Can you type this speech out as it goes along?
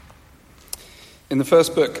In the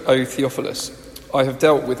first book, O Theophilus, I have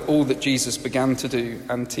dealt with all that Jesus began to do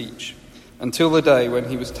and teach, until the day when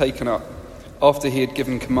he was taken up, after he had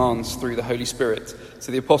given commands through the Holy Spirit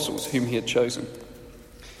to the apostles whom he had chosen.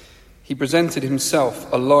 He presented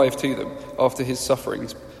himself alive to them after his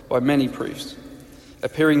sufferings by many proofs,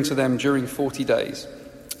 appearing to them during 40 days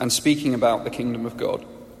and speaking about the kingdom of God.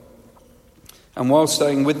 And while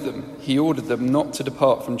staying with them, he ordered them not to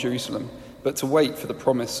depart from Jerusalem, but to wait for the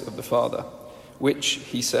promise of the Father, which,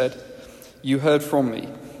 he said, you heard from me,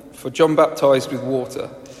 for John baptized with water,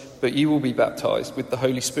 but you will be baptized with the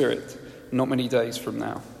Holy Spirit not many days from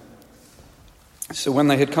now. So when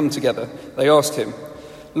they had come together, they asked him,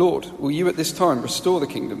 Lord, will you at this time restore the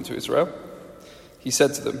kingdom to Israel? He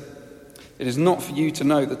said to them, it is not for you to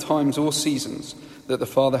know the times or seasons that the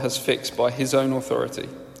Father has fixed by his own authority,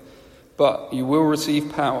 but you will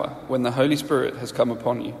receive power when the Holy Spirit has come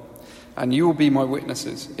upon you. And you will be my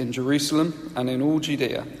witnesses in Jerusalem and in all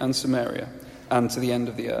Judea and Samaria and to the end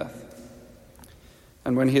of the earth.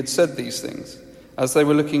 And when he had said these things, as they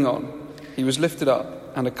were looking on, he was lifted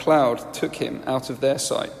up, and a cloud took him out of their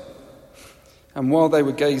sight. And while they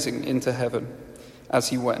were gazing into heaven as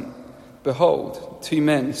he went, behold, 2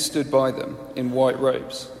 men stood by them in white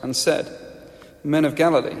robes and said, Men of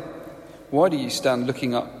Galilee, why do you stand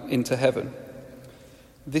looking up into heaven?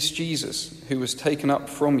 This Jesus, who was taken up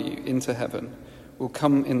from you into heaven, will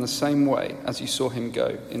come in the same way as you saw him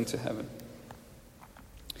go into heaven.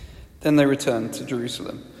 Then they returned to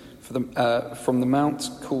Jerusalem from the mount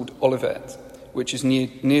called Olivet, which is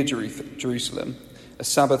near Jerusalem, a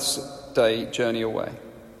Sabbath day journey away.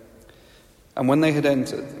 And when they had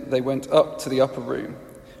entered, they went up to the upper room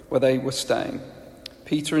where they were staying,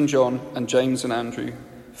 Peter and John and James and Andrew,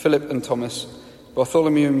 Philip and Thomas,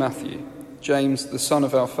 Bartholomew and Matthew, James the son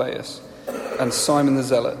of Alphaeus, and Simon the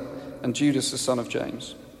Zealot, and Judas the son of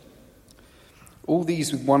James. All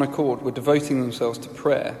these with one accord were devoting themselves to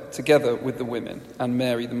prayer, together with the women and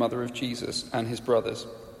Mary the mother of Jesus and his brothers.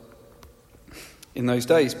 In those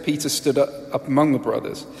days Peter stood up among the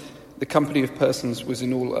brothers. The company of persons was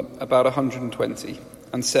in all about 120,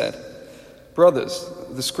 and said, Brothers,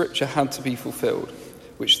 the scripture had to be fulfilled,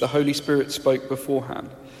 which the Holy Spirit spoke beforehand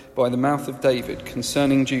by the mouth of David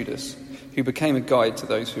concerning Judas, who became a guide to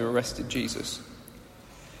those who arrested Jesus.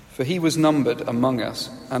 For he was numbered among us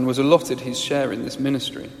and was allotted his share in this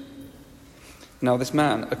ministry. Now this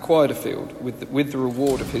man acquired a field with the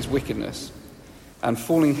reward of his wickedness, and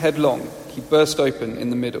falling headlong, he burst open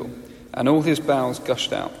in the middle, and all his bowels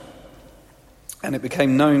gushed out. And it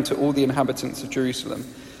became known to all the inhabitants of Jerusalem,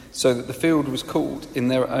 so that the field was called in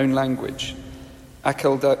their own language,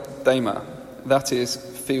 Akeldama, that is,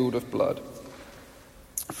 field of blood.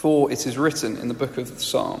 For it is written in the book of the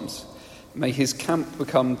Psalms, May his camp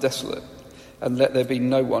become desolate, and let there be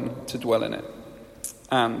no one to dwell in it.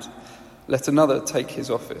 And let another take his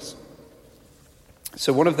office.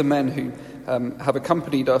 So one of the men who have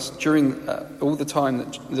accompanied us during all the time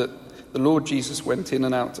that the Lord Jesus went in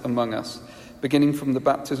and out among us, beginning from the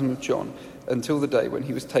baptism of John until the day when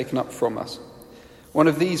he was taken up from us. One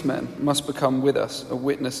of these men must become with us a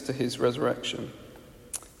witness to his resurrection.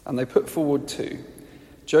 And they put forward 2,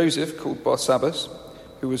 Joseph, called Barsabbas,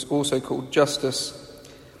 who was also called Justus,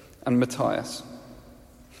 and Matthias.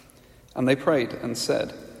 And they prayed and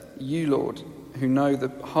said, You, Lord, who know the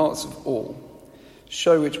hearts of all,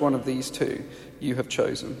 show which one of these 2 you have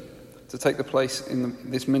chosen to take the place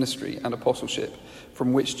in this ministry and apostleship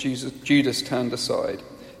from which Judas turned aside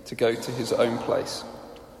to go to his own place.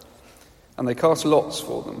 And they cast lots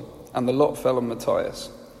for them, and the lot fell on Matthias,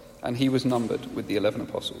 and he was numbered with the 11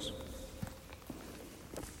 apostles.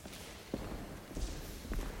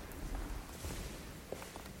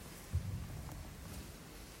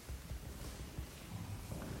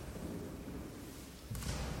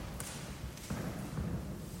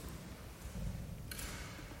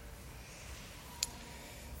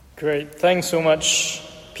 Great. Thanks so much,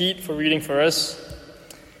 Pete, for reading for us.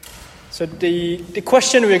 So the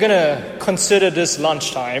question we're going to consider this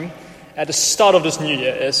lunchtime at the start of this new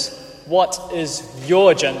year is, what is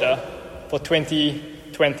your agenda for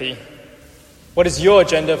 2020? What is your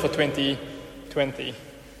agenda for 2020?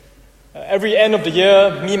 Every end of the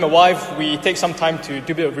year, me and my wife, we take some time to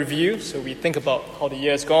do a bit of review. So we think about how the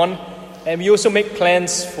year has gone. And we also make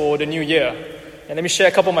plans for the new year. And let me share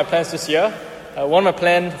a couple of my plans this year. One of my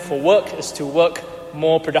plans for work is to work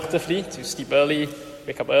more productively, to sleep early,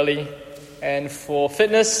 wake up early, and for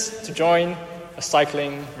fitness, to join a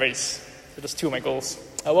cycling race. So that's 2 of my goals.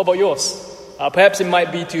 What about yours? Perhaps it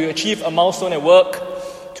might be to achieve a milestone at work,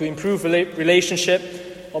 to improve relationship,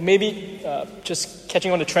 or maybe just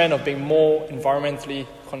catching on the trend of being more environmentally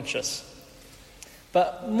conscious.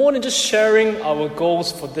 But more than just sharing our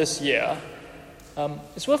goals for this year,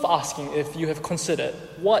 it's worth asking if you have considered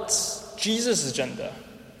what's Jesus' agenda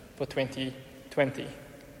for 2020.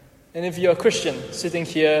 And if you're a Christian sitting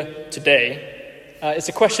here today, it's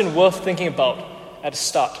a question worth thinking about at the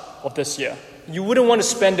start of this year. You wouldn't want to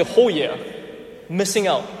spend the whole year missing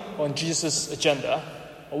out on Jesus' agenda,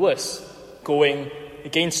 or worse, going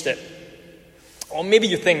against it. Or maybe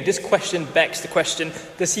you think this question begs the question,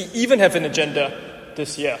 does he even have an agenda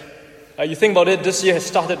this year? You think about it, this year has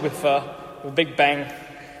started with a big bang.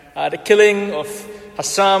 The killing of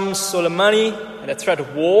Hassan Soleimani and the threat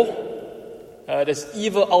of war. There's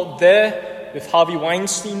evil out there with Harvey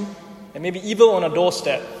Weinstein, and maybe evil on our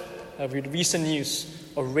doorstep with recent news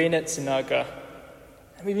of Reinhard Sinaga.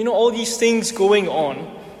 I mean, all these things going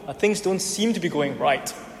on, things don't seem to be going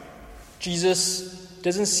right. Jesus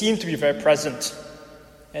doesn't seem to be very present,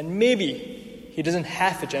 and maybe he doesn't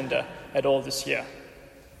have agenda at all this year.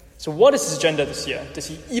 So what is his agenda this year? Does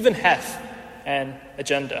he even have an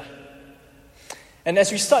agenda? And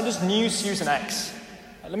as we start this new series on Acts,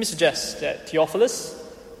 let me suggest that Theophilus,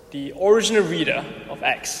 the original reader of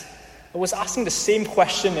Acts, was asking the same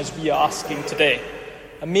question as we are asking today,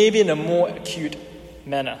 maybe in a more acute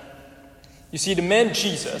manner. You see, the man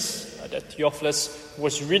Jesus that Theophilus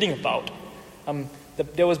was reading about,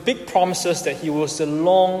 there was big promises that he was the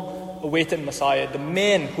long-awaited Messiah, the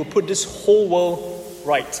man who put this whole world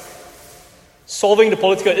right, solving the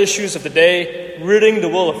political issues of the day, ridding the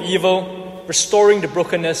world of evil, restoring the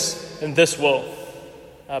brokenness in this world.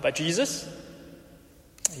 But Jesus,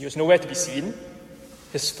 he was nowhere to be seen.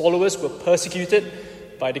 His followers were persecuted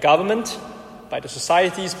by the government, by the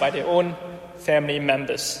societies, by their own family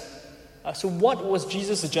members. So what was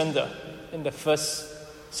Jesus' agenda in the first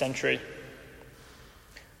century?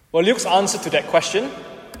 Well, Luke's answer to that question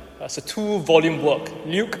is a 2-volume work,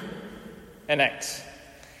 Luke and Acts.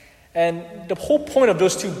 And the whole point of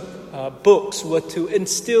those two books were to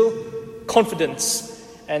instill confidence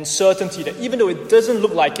and certainty that even though it doesn't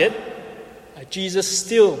look like it, Jesus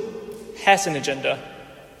still has an agenda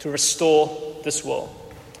to restore this world.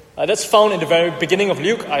 That's found in the very beginning of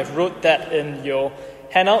Luke. I've wrote that in your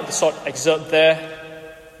handout, the short excerpt there,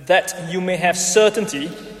 that you may have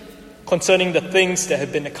certainty concerning the things that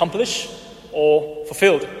have been accomplished or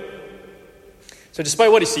fulfilled. So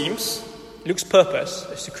despite what it seems, Luke's purpose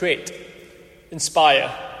is to create,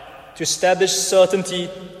 inspire, to establish certainty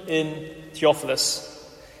in Theophilus.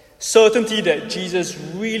 Certainty that Jesus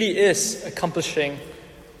really is accomplishing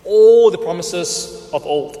all the promises of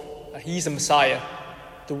old. He's the Messiah,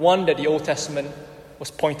 the one that the Old Testament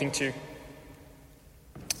was pointing to.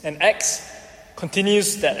 And Acts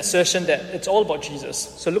continues that assertion that it's all about Jesus.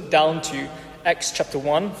 So look down to Acts chapter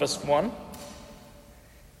 1, verse 1.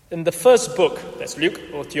 In the first book, that's Luke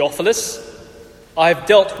or Theophilus, I have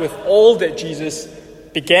dealt with all that Jesus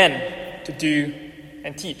began to do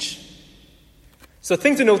and teach. So the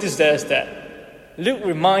thing to notice there is that Luke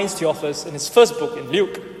reminds Theophilus in his first book, in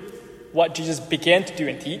Luke, what Jesus began to do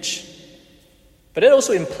and teach. But it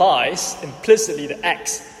also implies implicitly that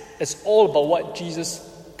Acts is all about what Jesus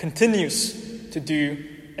continues to do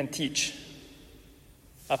and teach.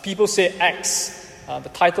 People say Acts, the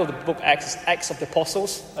title of the book Acts is Acts of the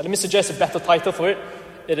Apostles. Let me suggest a better title for it.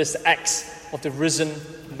 It is the Acts of the Risen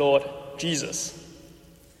Lord Jesus.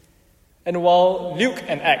 And while Luke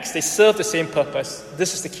and Acts, they serve the same purpose,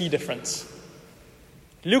 this is the key difference.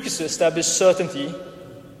 Luke is to establish certainty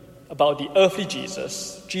about the earthly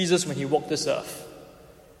Jesus when he walked this earth.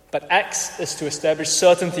 But Acts is to establish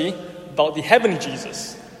certainty about the heavenly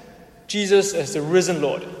Jesus as the risen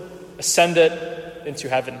Lord, ascended into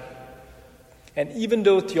heaven. And even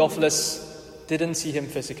though Theophilus didn't see him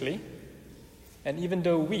physically, and even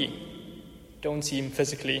though we don't see him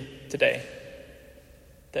physically today,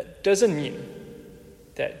 that doesn't mean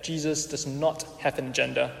that Jesus does not have an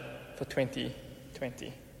agenda for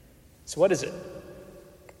 2020. So what is it?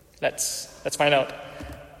 Let's find out.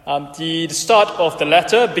 The start of the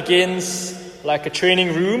letter begins like a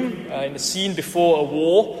training room in the scene before a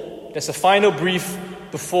war. There's a final brief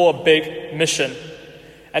before a big mission.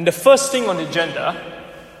 And the first thing on the agenda,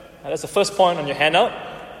 that's the first point on your handout,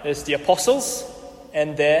 is the apostles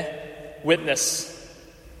and their witness.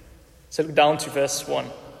 So look down to verse 1.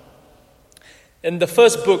 In the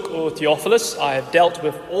first book, O Theophilus, I have dealt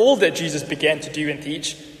with all that Jesus began to do and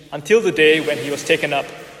teach until the day when he was taken up,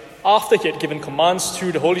 after he had given commands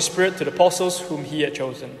through the Holy Spirit to the apostles whom he had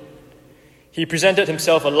chosen. He presented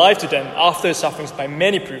himself alive to them after his sufferings by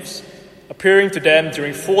many proofs, appearing to them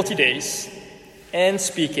during 40 days and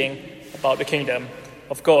speaking about the kingdom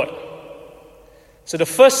of God. So the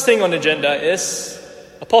first thing on the agenda is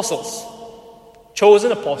apostles,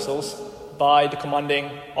 chosen apostles by the commanding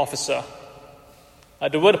officer.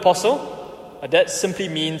 The word apostle, that simply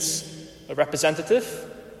means a representative,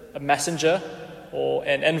 a messenger, or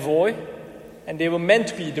an envoy, and they were meant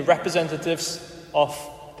to be the representatives of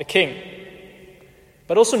the king.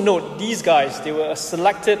 But also note, these guys, they were a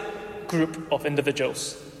selected group of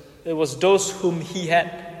individuals. It was those whom he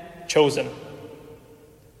had chosen.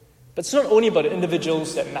 But it's not only about the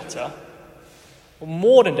individuals that matter.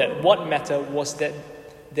 More than that, what mattered was that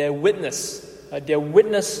their witness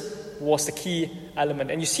was the key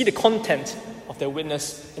element. And you see the content of their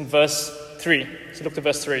witness in verse 3. So look to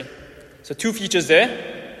verse 3. So 2 features there.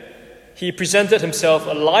 He presented himself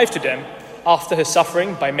alive to them after his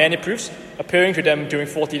suffering by many proofs, appearing to them during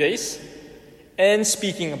 40 days, and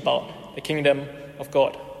speaking about the kingdom of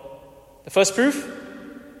God. The first proof,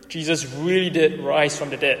 Jesus really did rise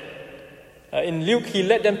from the dead. In Luke, he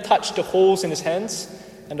let them touch the holes in his hands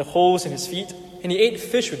and the holes in his feet, and he ate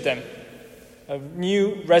fish with them. A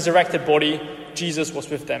new resurrected body, Jesus was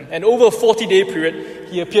with them. And over a 40-day period,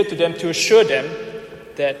 he appeared to them to assure them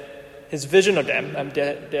that his vision of them,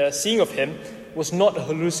 their seeing of him, was not a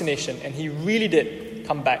hallucination, and he really did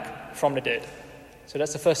come back from the dead. So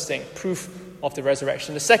that's the first thing, proof of the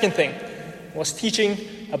resurrection. The second thing was teaching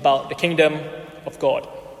about the kingdom of God.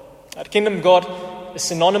 The kingdom of God is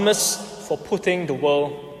synonymous for putting the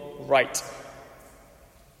world right.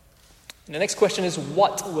 And the next question is,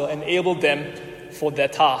 what will enable them for their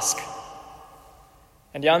task?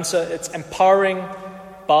 And the answer, it's empowering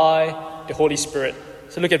by the Holy Spirit.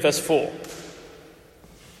 So look at verse 4.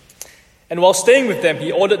 And while staying with them,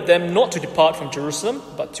 he ordered them not to depart from Jerusalem,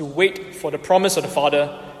 but to wait for the promise of the Father,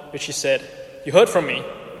 which he said, "You heard from me,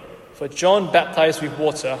 for John baptized with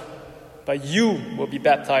water, but you will be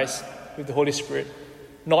baptized with the Holy Spirit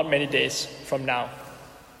not many days from now."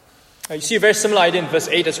 You see a very similar idea in verse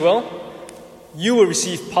 8 as well. You will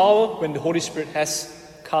receive power when the Holy Spirit has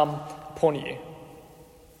come upon you.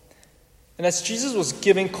 And as Jesus was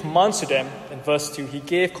giving commands to them in verse 2, he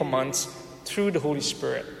gave commands through the Holy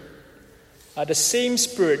Spirit. The same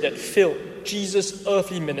Spirit that filled Jesus'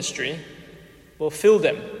 earthly ministry will fill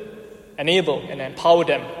them, enable and empower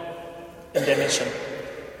them in their mission.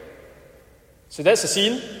 So that's the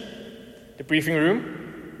scene, the briefing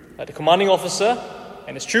room, the commanding officer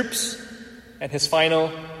and his troops, and his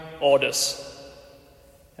final orders.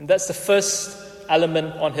 And that's the first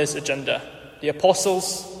element on his agenda, the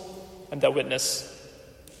apostles and their witness.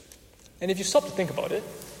 And if you stop to think about it,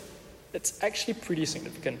 it's actually pretty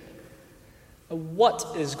significant.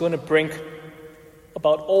 What is going to bring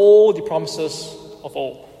about all the promises of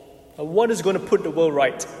old? What is going to put the world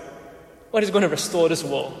right? What is going to restore this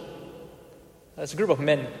world? It's a group of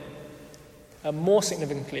men. More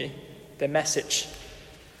significantly, their message.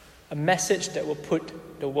 A message that will put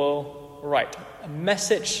the world right. A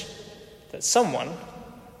message that someone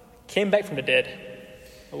came back from the dead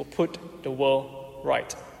and will put the world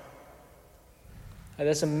right.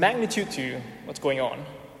 There's a magnitude to what's going on,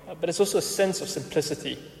 but there's also a sense of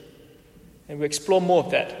simplicity. And we'll explore more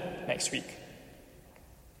of that next week.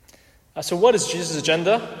 So what is Jesus'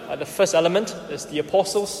 agenda? The first element is the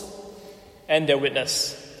apostles and their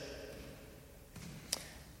witness.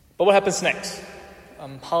 But what happens next?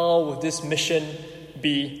 How will this mission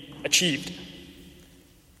be achieved?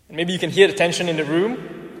 And maybe you can hear the tension in the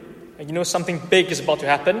room, and you know something big is about to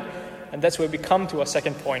happen. And that's where we come to our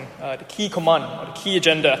second point, the key command or the key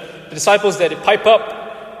agenda. The disciples there, they pipe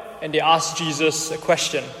up and they ask Jesus a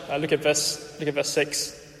question. Look at verse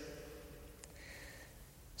 6.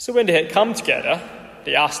 So when they had come together,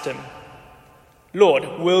 they asked him,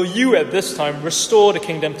 "Lord, will you at this time restore the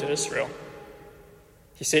kingdom to Israel?"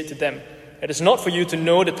 He said to them, "It is not for you to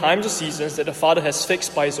know the times or seasons that the Father has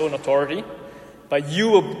fixed by his own authority, but you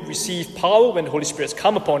will receive power when the Holy Spirit has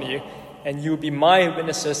come upon you, and you will be my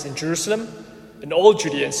witnesses in Jerusalem, in all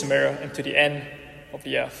Judea and Samaria, and to the end of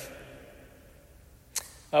the earth."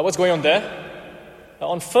 What's going on there?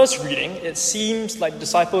 On first reading, it seems like the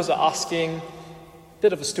disciples are asking a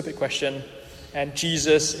bit of a stupid question, and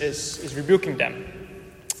Jesus is rebuking them.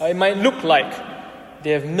 It might look like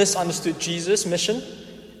they have misunderstood Jesus' mission,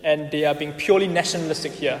 and they are being purely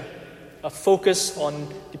nationalistic here, a focus on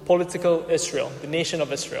the political Israel, the nation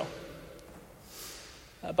of Israel.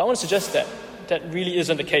 But I want to suggest that really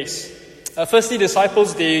isn't the case. Firstly, the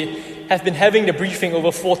disciples, they have been having the briefing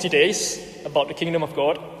over 40 days about the kingdom of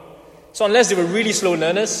God. So unless they were really slow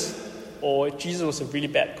learners, or Jesus was a really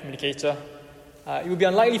bad communicator, it would be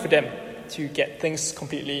unlikely for them to get things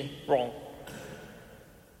completely wrong.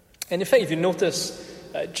 And in fact, if you notice,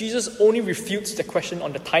 Jesus only refutes the question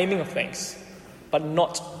on the timing of things, but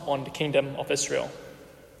not on the kingdom of Israel.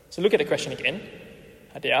 So look at the question again.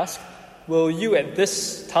 They ask, will you at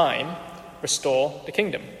this time restore the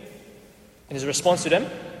kingdom? And his response to them,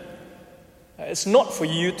 it's not for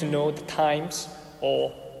you to know the times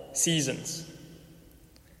or seasons.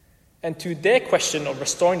 And to their question of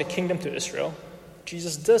restoring the kingdom to Israel,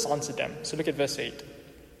 Jesus does answer them. So look at verse 8.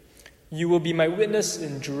 You will be my witness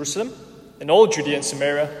in Jerusalem, in all Judea and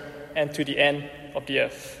Samaria, and to the end of the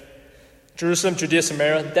earth. Jerusalem, Judea,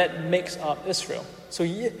 Samaria, that makes up Israel. So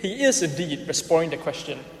he is indeed answering the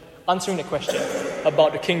question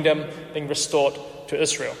about the kingdom being restored to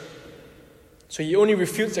Israel. So he only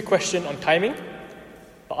refutes the question on timing,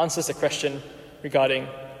 but answers the question regarding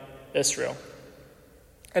Israel.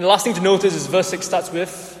 And the last thing to notice is verse 6 starts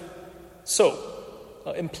with so,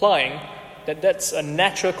 implying that that's a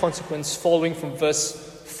natural consequence following from verse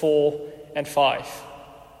 4 and 5.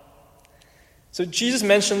 So Jesus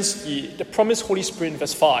mentions the promised Holy Spirit in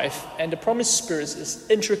verse 5, and the promised Spirit is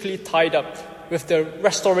intricately tied up with the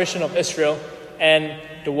restoration of Israel and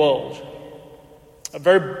the world. A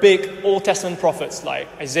very big Old Testament prophets like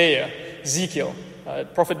Isaiah, Ezekiel,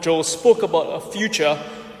 Prophet Joel spoke about a future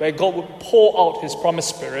where God would pour out his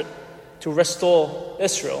promised Spirit to restore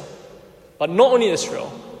Israel. But not only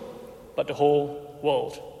Israel, but the whole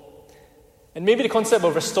world. And maybe the concept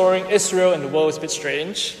of restoring Israel and the world is a bit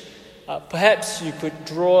strange. Perhaps you could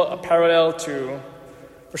draw a parallel to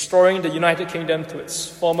restoring the United Kingdom to its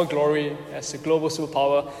former glory as a global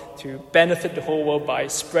superpower to benefit the whole world by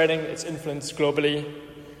spreading its influence globally.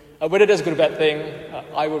 Whether that's a good or bad thing,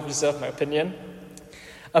 I will reserve my opinion.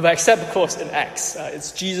 But except, of course, in Acts,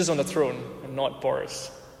 it's Jesus on the throne and not Boris.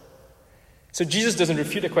 So Jesus doesn't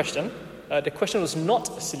refute the question. The question was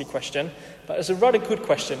not a silly question, but it's a rather good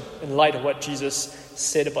question in light of what Jesus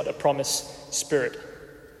said about the promised Spirit.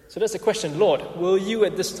 So that's the question, Lord, will you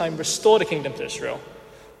at this time restore the kingdom to Israel?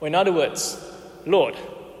 Or in other words, Lord,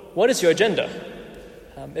 what is your agenda?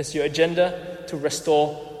 Is your agenda to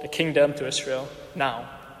restore the kingdom to Israel now?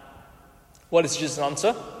 What is Jesus'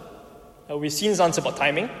 answer? We've seen his answer about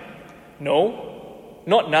timing. No,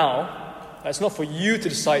 not now. It's not for you to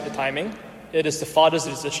decide the timing. It is the Father's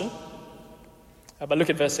decision. But look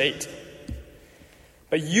at verse 8.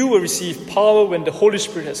 But you will receive power when the Holy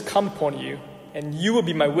Spirit has come upon you, and you will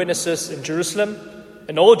be my witnesses in Jerusalem,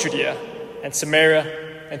 in all Judea and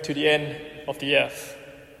Samaria, and to the end of the earth.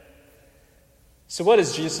 So what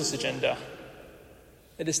is Jesus' agenda?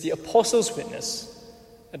 It is the apostles' witness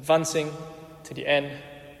advancing to the end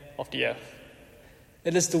of the earth.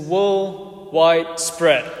 It is the worldwide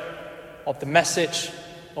spread of the message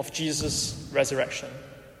of Jesus' resurrection.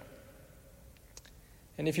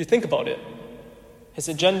 And if you think about it, his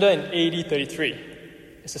agenda in AD 33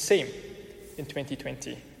 is the same in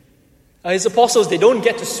 2020. His apostles, they don't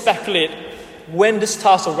get to speculate when this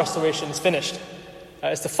task of restoration is finished.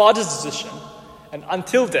 It's the Father's decision, and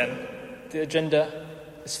until then, the agenda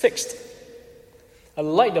is fixed.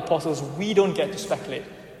 Like the apostles, we don't get to speculate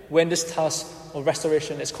when this task of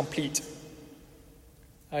restoration is complete.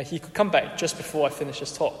 He could come back just before I finish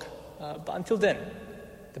this talk. But until then,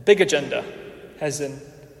 the big agenda hasn't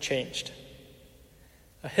changed.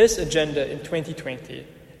 His agenda in 2020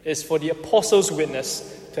 is for the apostles'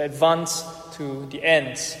 witness to advance to the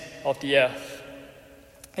ends of the earth.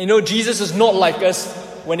 And Jesus is not like us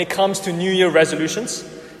when it comes to New Year resolutions.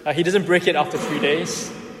 He doesn't break it after 3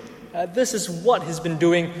 days. This is what he's been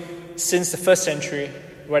doing since the first century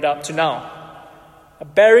right up to now.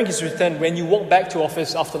 Bearing his return when you walk back to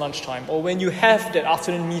office after lunchtime, or when you have that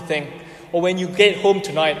afternoon meeting, or when you get home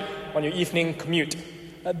tonight on your evening commute.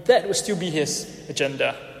 That will still be his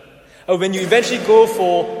agenda. When you eventually go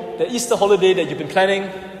for the Easter holiday that you've been planning,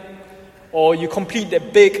 or you complete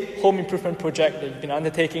that big home improvement project that you've been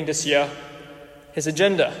undertaking this year, his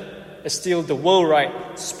agenda is still the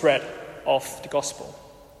worldwide spread of the gospel.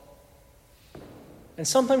 And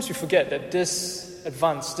sometimes we forget that this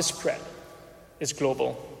advance, this spread, is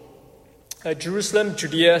global. Jerusalem,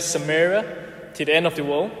 Judea, Samaria, to the end of the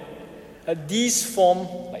world, these form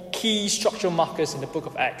like key structural markers in the book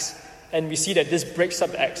of Acts. And we see that this breaks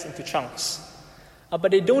up the Acts into chunks.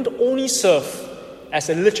 But they don't only serve as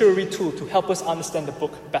a literary tool to help us understand the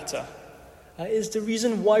book better. It's the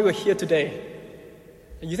reason why we're here today.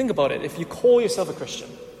 And you think about it, if you call yourself a Christian,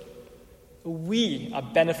 we are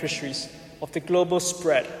beneficiaries of the global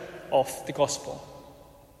spread of the gospel.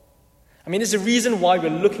 It's the reason why we're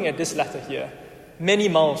looking at this letter here, many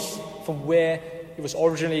miles from where it was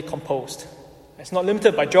originally composed. It's not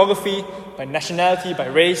limited by geography, by nationality, by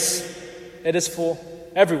race. It is for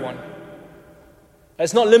everyone.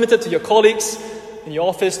 It's not limited to your colleagues in your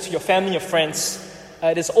office, to your family or friends.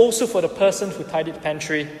 It is also for the person who tidied the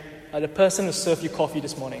pantry, the person who served you coffee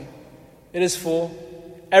this morning. It is for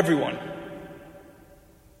everyone.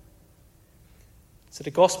 So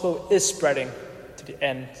the gospel is spreading to the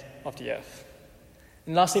end of the earth.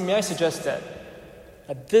 And lastly, may I suggest that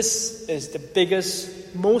this is the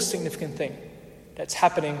biggest, most significant thing that's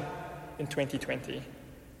happening in 2020.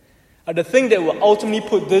 The thing that will ultimately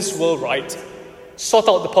put this world right, sort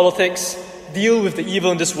out the politics, deal with the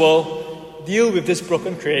evil in this world, deal with this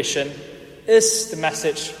broken creation, is the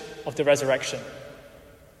message of the resurrection.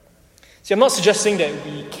 See, I'm not suggesting that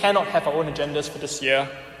we cannot have our own agendas for this year,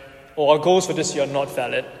 or our goals for this year are not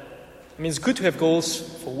valid. I mean, it's good to have goals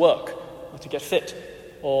for work, or to get fit,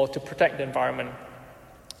 or to protect the environment.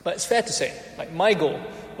 But it's fair to say, like my goal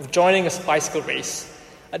of joining a bicycle race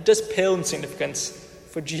does pale in significance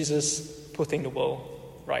for Jesus putting the world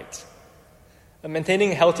right. And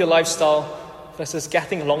maintaining a healthier lifestyle versus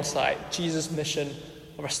getting alongside Jesus' mission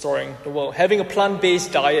of restoring the world. Having a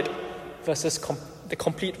plant-based diet versus the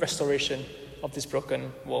complete restoration of this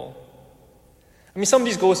broken world. I mean, some of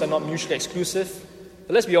these goals are not mutually exclusive,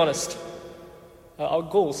 but let's be honest. Our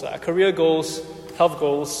goals, our career goals, health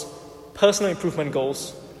goals, personal improvement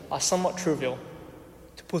goals are somewhat trivial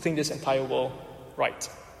to putting this entire world right.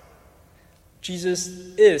 Jesus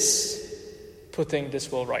is putting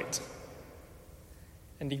this world right.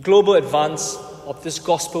 And the global advance of this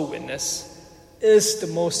gospel witness is the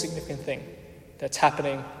most significant thing that's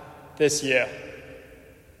happening this year.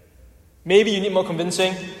 Maybe you need more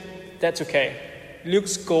convincing. That's okay.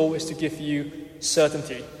 Luke's goal is to give you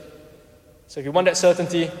certainty. So if you want that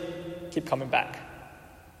certainty, keep coming back.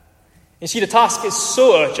 You see, the task is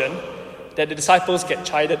so urgent that the disciples get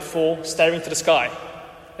chided for staring to the sky.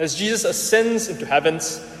 As Jesus ascends into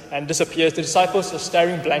heavens and disappears, the disciples are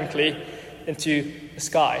staring blankly into the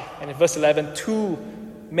sky. And in verse 11, 2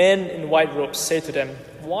 men in white robes say to them,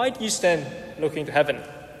 "Why do you stand looking to heaven?"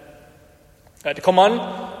 The command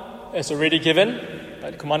is already given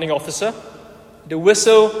by the commanding officer. The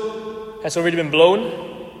whistle has already been blown,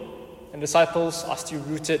 and the disciples are still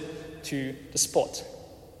rooted to the spot.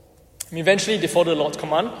 And eventually, they follow the Lord's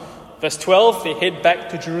command. Verse 12, they head back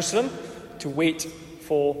to Jerusalem to wait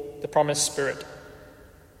for the promised Spirit.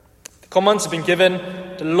 The commands have been given.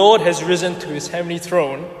 The Lord has risen to his heavenly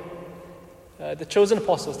throne. The chosen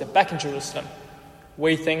apostles, they're back in Jerusalem,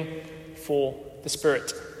 waiting for the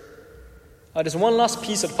Spirit. There's one last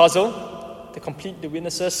piece of the puzzle to complete the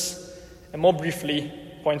witnesses, and more briefly,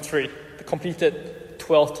 point 3, the completed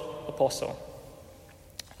 12th apostle.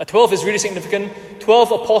 12 is really significant.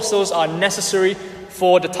 12 apostles are necessary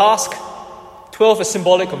for the task. 12 is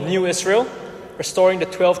symbolic of New Israel, restoring the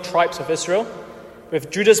 12 tribes of Israel. With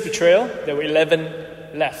Judas' betrayal, there were 11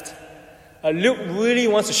 left. Luke really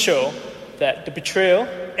wants to show that the betrayal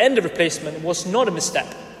and the replacement was not a misstep,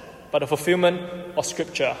 but a fulfillment of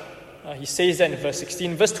Scripture. He says that in verse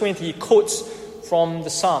 16. Verse 20, he quotes from the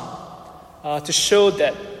Psalm to show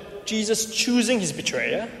that Jesus choosing his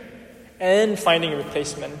betrayer and finding a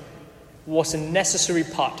replacement was a necessary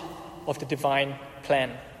part of the divine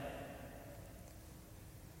plan.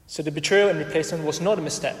 So the betrayal and replacement was not a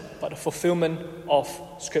misstep, but a fulfillment of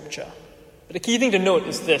Scripture. But the key thing to note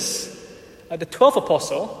is this. The 12th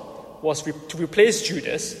apostle was to replace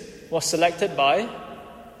Judas, was selected by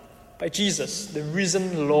Jesus, the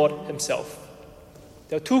risen Lord himself.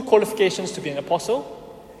 There are 2 qualifications to be an apostle.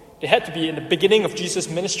 They had to be in the beginning of Jesus'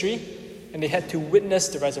 ministry, and they had to witness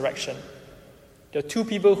the resurrection. There are 2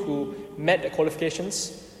 people who met the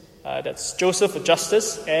qualifications. That's Joseph of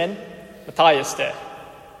Justus and Matthias there.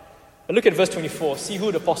 But look at verse 24. See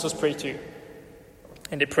who the apostles prayed to.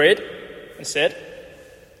 And they prayed and said,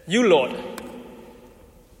 "You, Lord,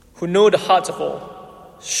 who know the hearts of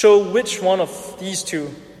all, show which one of these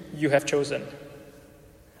 2 you have chosen."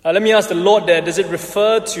 Let me ask the Lord there, does it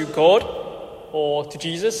refer to God or to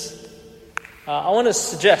Jesus? I want to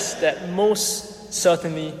suggest that most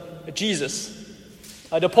certainly Jesus.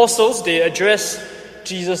 The apostles, they address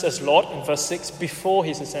Jesus as Lord in verse 6 before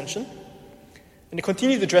his ascension, and they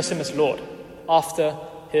continue to address him as Lord after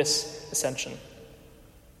his ascension.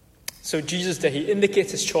 So Jesus there, he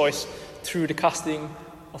indicates his choice through the casting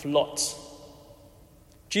of lots.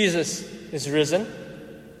 Jesus is risen.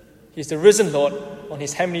 He's the risen Lord on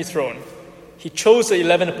his heavenly throne. He chose the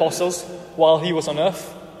 11 apostles while he was on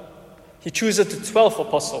earth. He chooses the 12th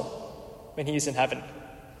apostle when he is in heaven.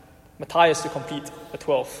 Matthias to complete the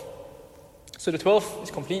 12th. So the 12th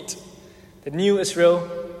is complete. The new Israel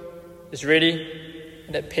is ready,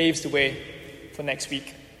 and that paves the way for next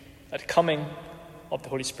week, at the coming of the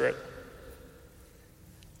Holy Spirit.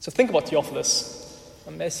 So think about Theophilus.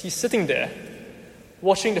 As he's sitting there,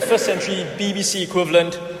 watching the first century BBC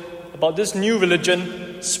equivalent about this new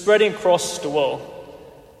religion spreading across the world.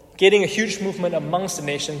 getting a huge movement amongst the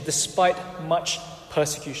nations despite much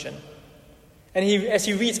persecution. And as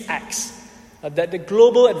he reads Acts, that the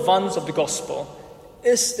global advance of the gospel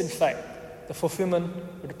is, in fact, the fulfillment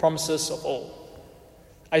of the promises of old.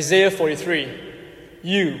 Isaiah 43,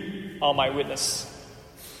 you are my witness.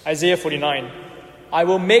 Isaiah 49, I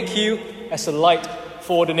will make you as a light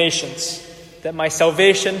for the nations, that my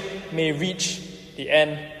salvation may reach the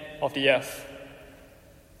end of the earth.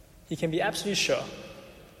 He can be absolutely sure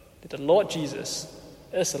that the Lord Jesus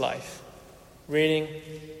is alive, reigning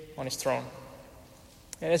on his throne.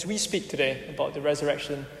 And as we speak today about the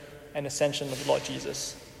resurrection and ascension of the Lord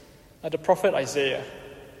Jesus, the prophet Isaiah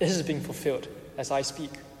is being fulfilled as I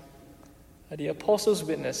speak. The apostles'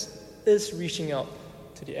 witness is reaching out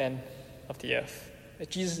to the end of the earth,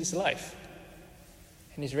 that Jesus is alive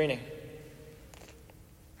and he's reigning.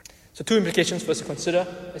 So 2 implications for us to consider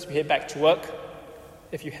as we head back to work.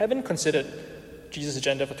 If you haven't considered Jesus'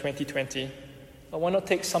 agenda for 2020, why not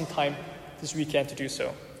take some time this weekend to do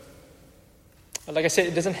so? Like I said,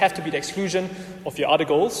 it doesn't have to be the exclusion of your other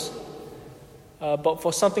goals, but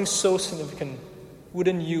for something so significant,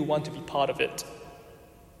 wouldn't you want to be part of it?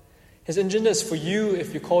 His agenda is for you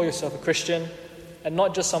if you call yourself a Christian, and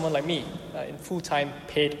not just someone like me in full-time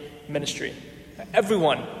paid ministry.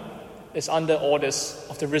 Everyone is under orders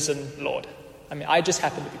of the risen Lord. I just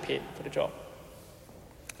happen to be paid for the job.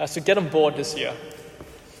 So get on board this year.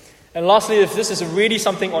 And lastly, if this is really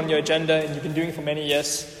something on your agenda and you've been doing it for many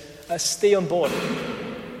years, stay on board.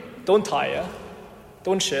 Don't tire.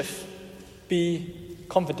 Don't shift. Be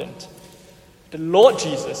confident. The Lord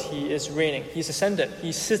Jesus, he is reigning. He's ascended.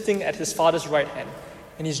 He's sitting at his Father's right hand.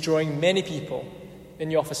 And he's drawing many people in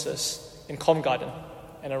your offices, in Com Garden,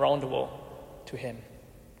 and around the world to him.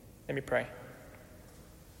 Let me pray.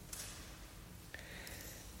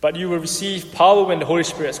 But you will receive power when the Holy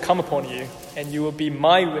Spirit has come upon you, and you will be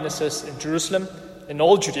my witnesses in Jerusalem, in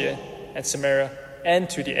all Judea and Samaria, and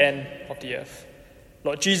to the end of the earth.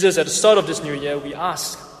 Lord Jesus, at the start of this new year, we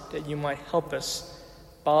ask that you might help us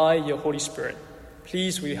by your Holy Spirit.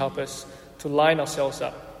 Please will you help us to line ourselves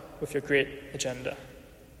up with your great agenda.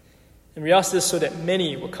 And we ask this so that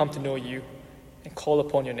many will come to know you and call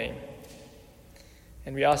upon your name.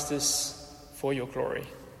 And we ask this for your glory.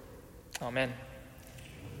 Amen.